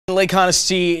Lake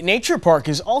Conestee Nature Park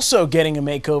is also getting a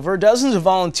makeover. Dozens of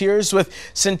volunteers with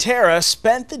SynTerra's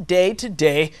spent the day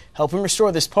today helping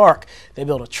restore this park. They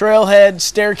built a trailhead,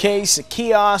 staircase, a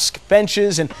kiosk,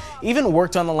 benches, and even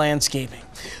worked on the landscaping.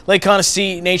 Lake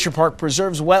Conestee Nature Park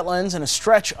preserves wetlands and a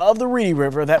stretch of the Reedy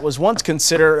River that was once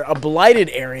considered a blighted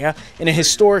area in a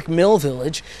historic mill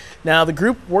village. Now, the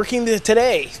group working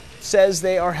today says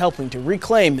they are helping to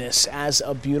reclaim this as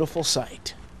a beautiful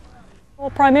site. Well,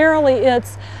 primarily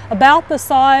it's about the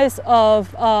size of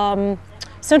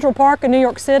Central Park in New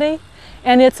York City,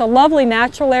 and it's a lovely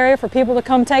natural area for people to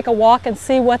come take a walk and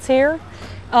see what's here.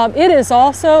 It is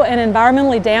also an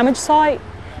environmentally damaged site,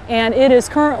 and it is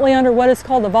currently under what is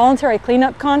called the voluntary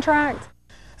cleanup contract.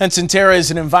 And SynTerra is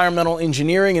an environmental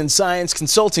engineering and science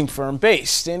consulting firm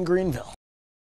based in Greenville.